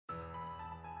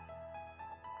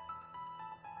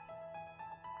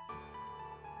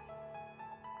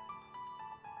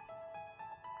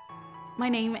My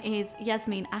name is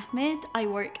Yasmeen Ahmad. I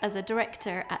work as a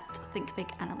director at Think Big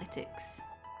Analytics.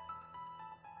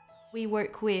 We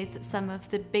work with some of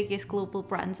the biggest global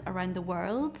brands around the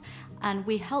world, and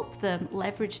we help them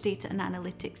leverage data and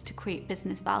analytics to create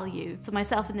business value. So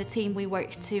myself and the team, we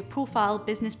work to profile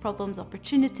business problems,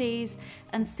 opportunities,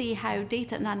 and see how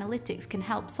data and analytics can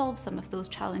help solve some of those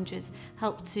challenges,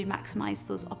 help to maximize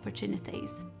those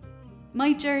opportunities.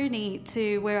 My journey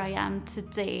to where I am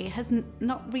today has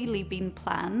not really been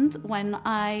planned. When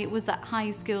I was at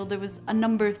high school, there was a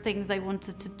number of things I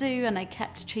wanted to do and I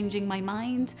kept changing my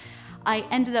mind. I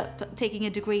ended up taking a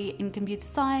degree in computer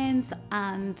science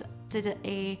and did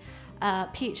a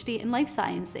PhD in life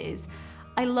sciences.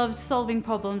 I loved solving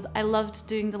problems. I loved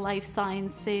doing the life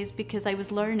sciences because I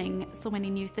was learning so many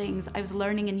new things. I was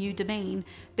learning a new domain,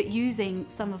 but using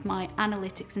some of my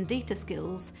analytics and data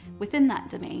skills within that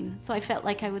domain. So I felt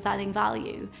like I was adding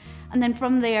value. And then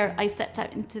from there, I stepped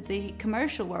out into the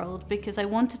commercial world because I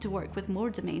wanted to work with more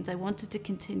domains. I wanted to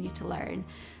continue to learn.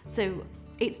 So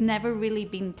it's never really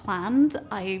been planned.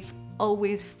 I've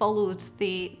always followed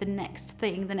the next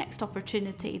thing, the next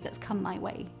opportunity that's come my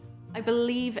way. I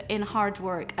believe in hard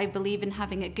work. I believe in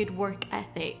having a good work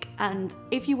ethic, and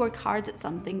if you work hard at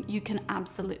something, you can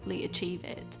absolutely achieve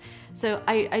it. So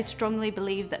I strongly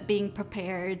believe that being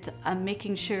prepared and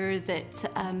making sure that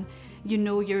you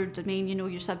know your domain, you know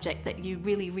your subject, that you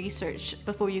really research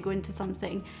before you go into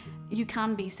something, you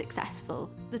can be successful.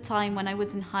 The time when I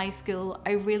was in high school,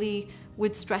 I really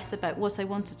would stress about what I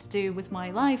wanted to do with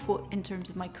my life, what in terms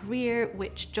of my career,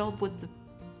 which job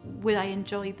would I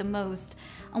enjoy the most.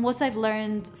 And what I've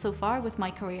learned so far with my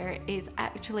career is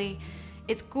actually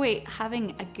it's great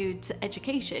having a good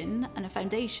education and a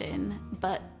foundation,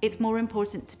 but it's more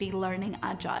important to be learning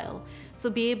agile.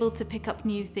 So be able to pick up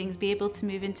new things, be able to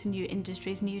move into new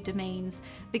industries, new domains,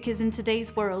 because in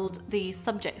today's world, the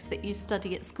subjects that you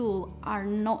study at school are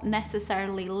not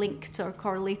necessarily linked or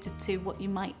correlated to what you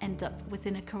might end up with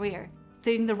in a career.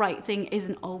 Doing the right thing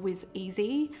isn't always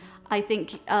easy. I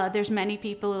think there's many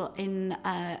people in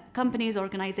companies,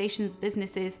 organizations,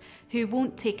 businesses who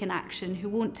won't take an action, who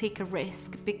won't take a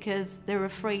risk because they're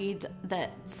afraid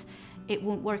that it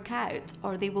won't work out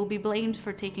or they will be blamed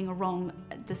for taking a wrong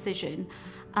decision.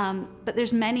 But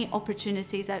there's many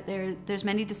opportunities out there, there's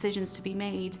many decisions to be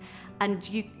made, and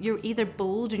you're either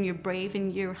bold and you're brave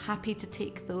and you're happy to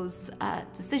take those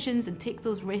decisions and take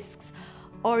those risks,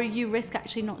 or you risk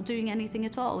actually not doing anything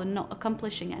at all and not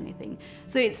accomplishing anything.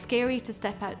 So it's scary to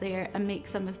step out there and make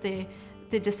some of the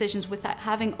decisions without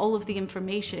having all of the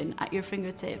information at your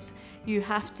fingertips. You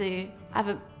have to have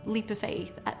a leap of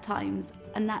faith at times,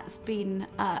 and that's been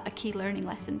a key learning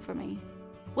lesson for me.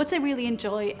 What I really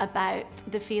enjoy about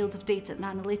the field of data and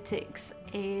analytics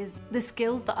is the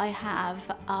skills that I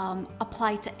have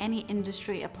apply to any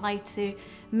industry, apply to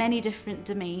many different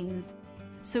domains.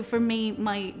 So for me,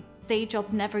 my day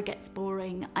job never gets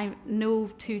boring. I know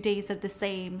 2 days are the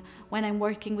same. When I'm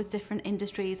working with different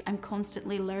industries, I'm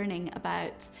constantly learning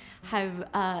about how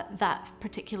that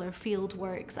particular field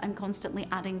works. I'm constantly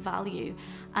adding value,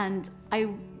 and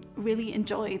I really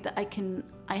enjoy that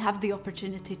I have the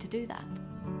opportunity to do that.